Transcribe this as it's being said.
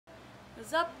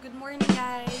What's up? Good morning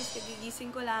guys! Nagigising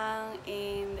ko lang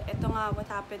and ito nga what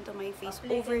happened to my face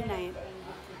overnight.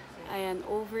 Ayan,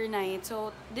 overnight. So,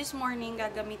 this morning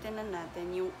gagamitin na natin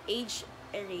yung age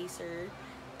eraser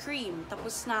cream.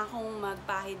 Tapos na akong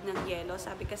magpahid ng yelo.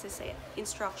 Sabi kasi sa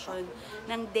instruction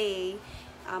ng day,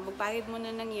 magpahid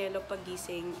muna ng yelo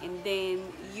pagising and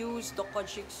then use the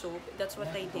kojic soap. That's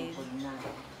what I did.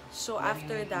 So,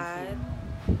 after that,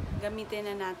 gamitin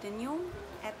na natin yung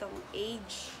etong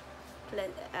age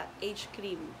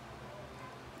cream.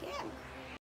 Yeah.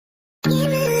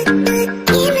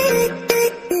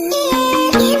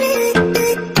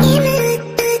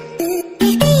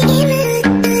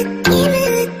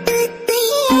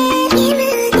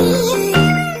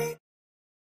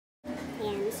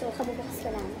 So, kabubukas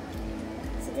ko lang.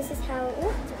 So, this is how,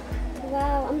 oh,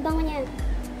 wow, ang bango niya.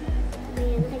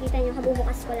 Ayan, nakikita niyo,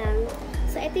 kabubukas ko lang.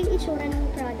 So, ito yung itsura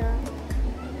ng product.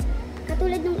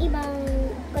 Katulad ng ibang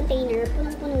container,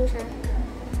 punong-puno siya.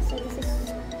 So, this is,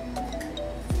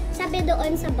 sabi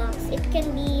doon sa box, it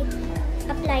can be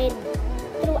applied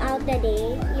throughout the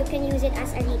day. You can use it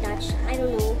as a retouch. I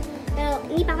don't know. Pero,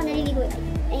 hindi pa ako naliligo.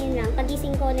 Ayun lang,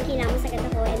 pagising ko, naghilamos agad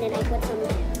ako, and then I put some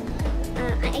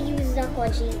I use the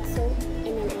koji soap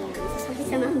and then ayan,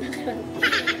 sasama ang background.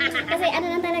 Kasi ano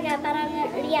lang talaga, parang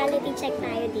reality check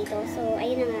tayo dito. So,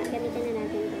 ayun na nga, gamitin na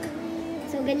natin ito.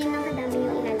 So, ganyan lang kadami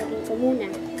yung ilalagay ko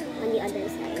muna on the other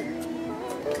side.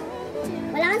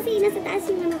 Wala kasi nasa taas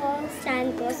yung ano ko,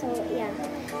 stand ko. So, yeah,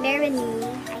 bear with me.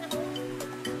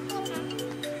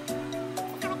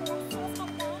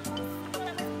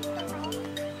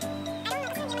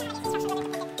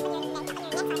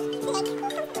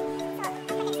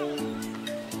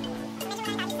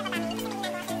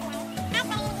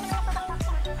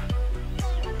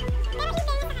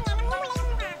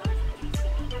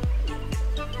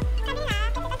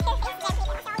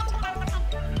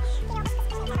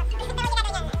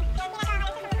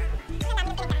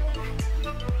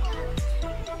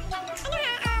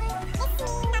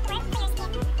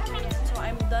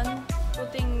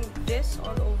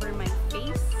 All over my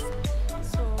face.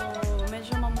 So,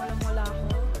 medyo mamula-mula ako.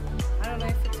 I don't know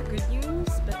if it's a good news,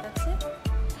 but that's it.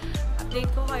 Update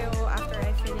ko kayo after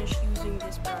I finish using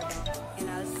this product. And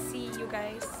I'll see you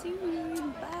guys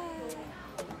soon. Bye!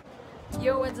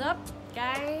 Yo, what's up,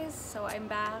 guys? So, I'm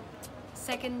back.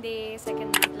 Second day,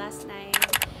 second night, last night.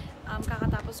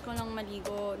 Kakatapos ko lang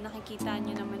maligo. Nakikita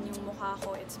nyo naman yung mukha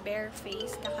ko. It's bare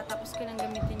face. Kakatapos ko lang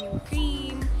gamitin yung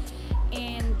cream.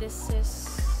 And this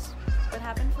is what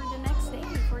happened for the next day,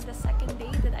 for the second day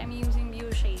that I'm using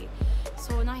Beauche.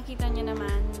 So, nakikita niyo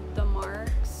naman the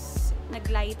marks.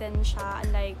 Nag-lighten siya,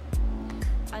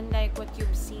 unlike what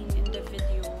you've seen in the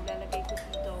video. Lalagay ko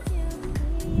dito.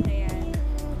 Ayan.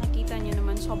 Nakikita niyo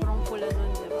naman, sobrang pula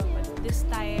nun, diba? But this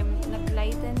time,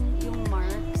 nag-lighten yung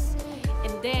marks.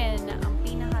 And then, ang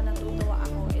pinaka-natutuwa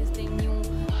ako is din yung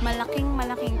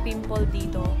malaking pimple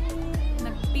dito.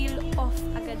 Nag-peel off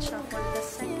agad siya for the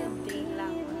second day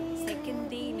lang. Second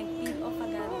day, nag-peel off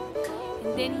agad.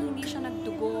 And then, hindi siya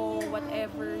nagdugo,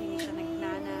 whatever, hindi siya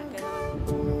nagnana,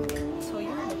 gano'n. So,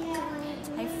 yun.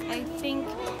 I think,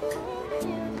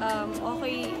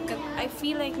 okay, I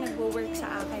feel like nagwo-work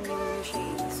sa akin yung Beauche.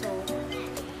 So,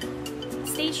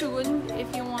 stay tuned if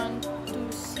you want to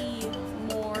see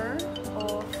more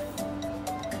of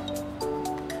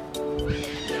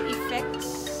the effects.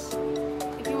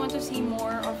 If you want to see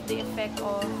more of the effect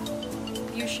of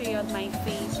Beauche on my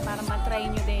face para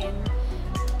matry nyo din.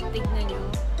 Tignan nyo.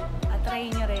 Try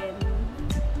nyo rin.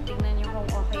 Tignan nyo kung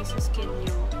okay sa skin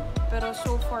nyo. Pero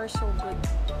so far, so good.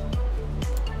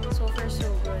 So far, so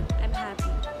good. I'm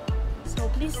happy. So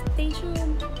please stay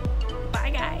tuned.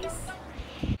 Bye, guys!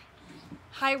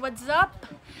 Hi, what's up?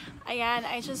 Ayan,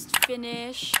 I just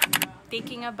finished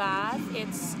taking a bath.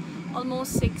 It's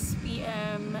almost 6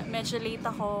 PM. Medyo late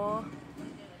ako.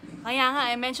 Kaya nga,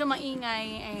 medyo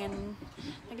maingay and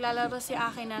naglalaro si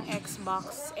akin ng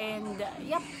Xbox. And,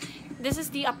 yep, this is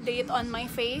the update on my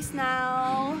face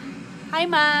now. Hi,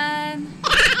 man!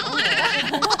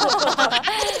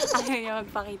 Ayaw niya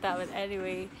magpakita. But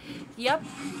anyway, yep,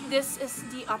 this is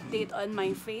the update on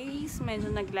my face.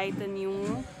 Medyo naglighten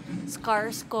yung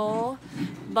scars ko.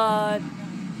 But,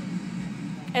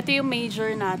 ito yung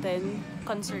major natin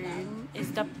concern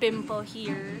is the pimple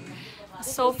here.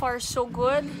 So far, so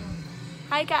good.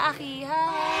 Hi, Kaaki!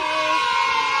 Hi!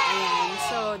 Ayan.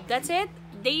 So, that's it.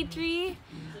 Day 3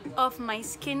 of my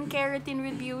skincare routine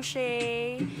with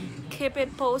Beauche. Keep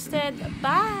it posted.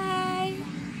 Bye!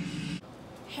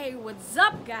 Hey, what's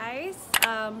up, guys?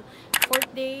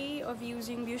 4th day of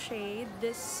using Beauche.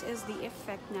 This is the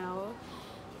effect now.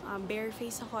 bare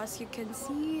face ako. As you can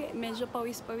see, medyo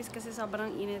pawis-pawis kasi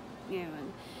sobrang init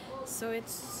ngayon. So,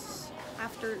 it's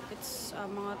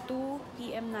mga 2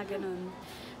 PM na ganun.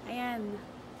 Ayan.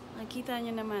 Nakita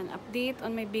nyo naman, update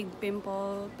on my big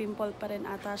pimple. Pimple pa rin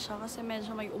ata siya kasi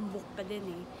medyo may umbok pa din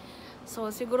eh. So,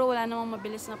 siguro wala namang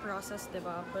mabilis na process,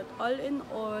 diba? But all in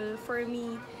all, for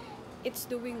me, it's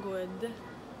doing good.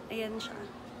 Ayan siya.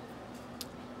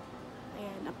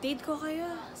 Ayan, update ko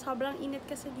kayo. Sobrang init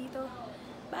kasi dito.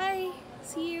 Bye!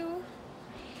 See you!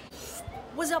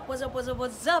 What's up,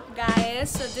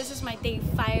 guys? So, this is my day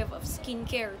 5 of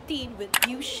skincare routine with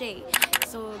Beauche.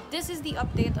 So, this is the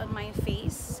update on my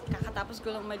face. Kakatapos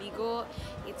ko lang maligo.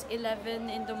 It's 11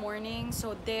 in the morning.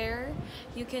 So, there,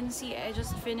 you can see I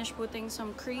just finished putting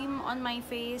some cream on my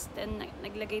face. Then,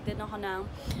 naglagay din ako ng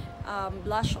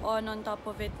blush on top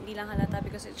of it. Hindi lang halata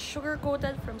because it's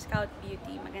sugar-coated from Scout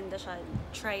Beauty. Maganda siya.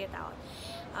 Try it out.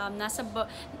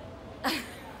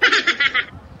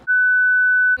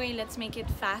 Anyway, let's make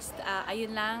it fast.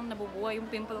 Ayun lang, nabubuhay yung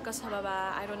pimple ko sa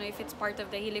baba. I don't know if it's part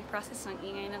of the healing process ng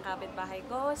ingay ng kapitbahay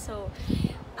ko. So,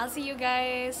 I'll see you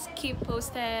guys. Keep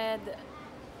posted.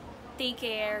 Take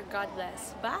care. God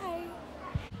bless. Bye!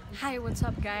 Hi, what's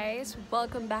up guys?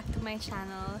 Welcome back to my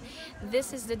channel. This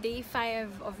is the day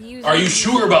 5 of using... Are you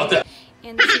sure about that?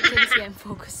 And as you can see, I'm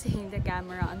focusing the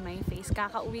camera on my face.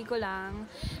 Kakauwi ko lang,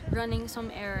 running some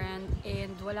errand,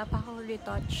 and wala pa akong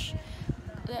retouch.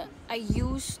 I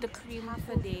use the cream half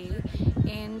a day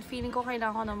and feeling ko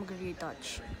kailangan ko na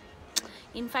mag-retouch.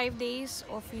 In 5 days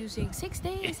of using, 6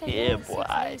 days, I guess,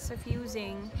 6 days of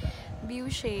using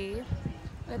Beauche.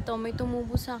 Ito, may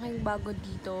tumubo sa aking bago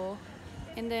dito.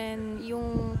 And then,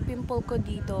 yung pimple ko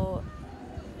dito,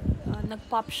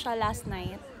 nag-pop siya last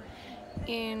night.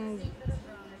 And,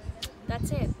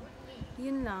 that's it.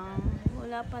 Yun lang.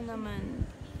 Wala pa naman.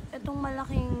 Itong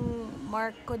malaking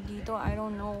mark ko dito, I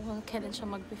don't know kung kailan siya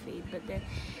mag-fade. But then,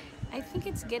 I think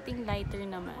it's getting lighter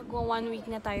naman. Magwa 1 week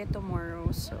na tayo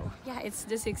tomorrow. So, yeah, it's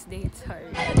the 6th day.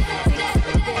 Sorry.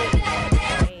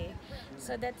 6th day.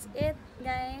 So, that's it,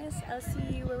 guys. I'll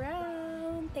see you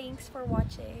around. Thanks for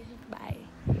watching. Bye.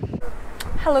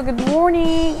 Hello, good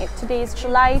morning. Today is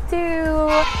July 2.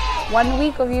 1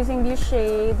 week of using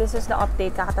Beauche. This is the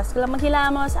update. Kakatas ko lang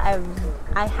maghilamos.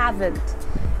 I haven't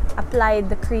applied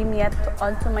the cream yet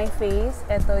onto my face.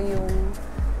 Ito yung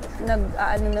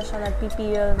nagpipil na siya.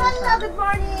 Hello, good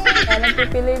morning! Kaya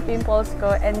nagpipil yung pimples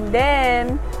ko. And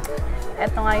then,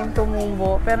 ito nga yung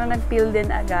tumubo. Pero nagpil din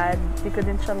agad. Hindi ko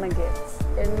din siya mag-gets.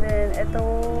 And then, ito,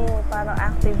 parang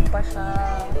active pa siya.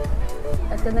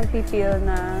 Ito nagpipil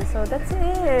na. So, that's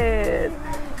it.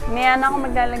 Mayan ako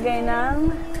maglalagay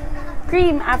ng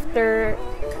cream after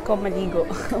ko maligo.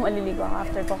 Maliligo ako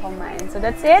after ko kumain. So,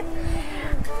 that's it.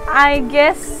 I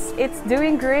guess it's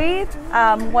doing great.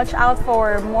 Watch out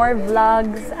for more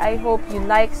vlogs. I hope you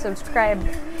like, subscribe,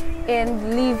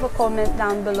 and leave a comment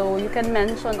down below. You can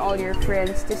mention all your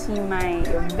friends to see my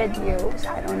videos.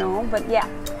 I don't know, but yeah.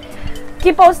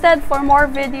 Keep posted for more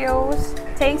videos.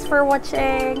 Thanks for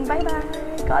watching. Bye bye.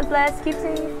 God bless. Keep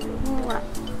safe. Mwah.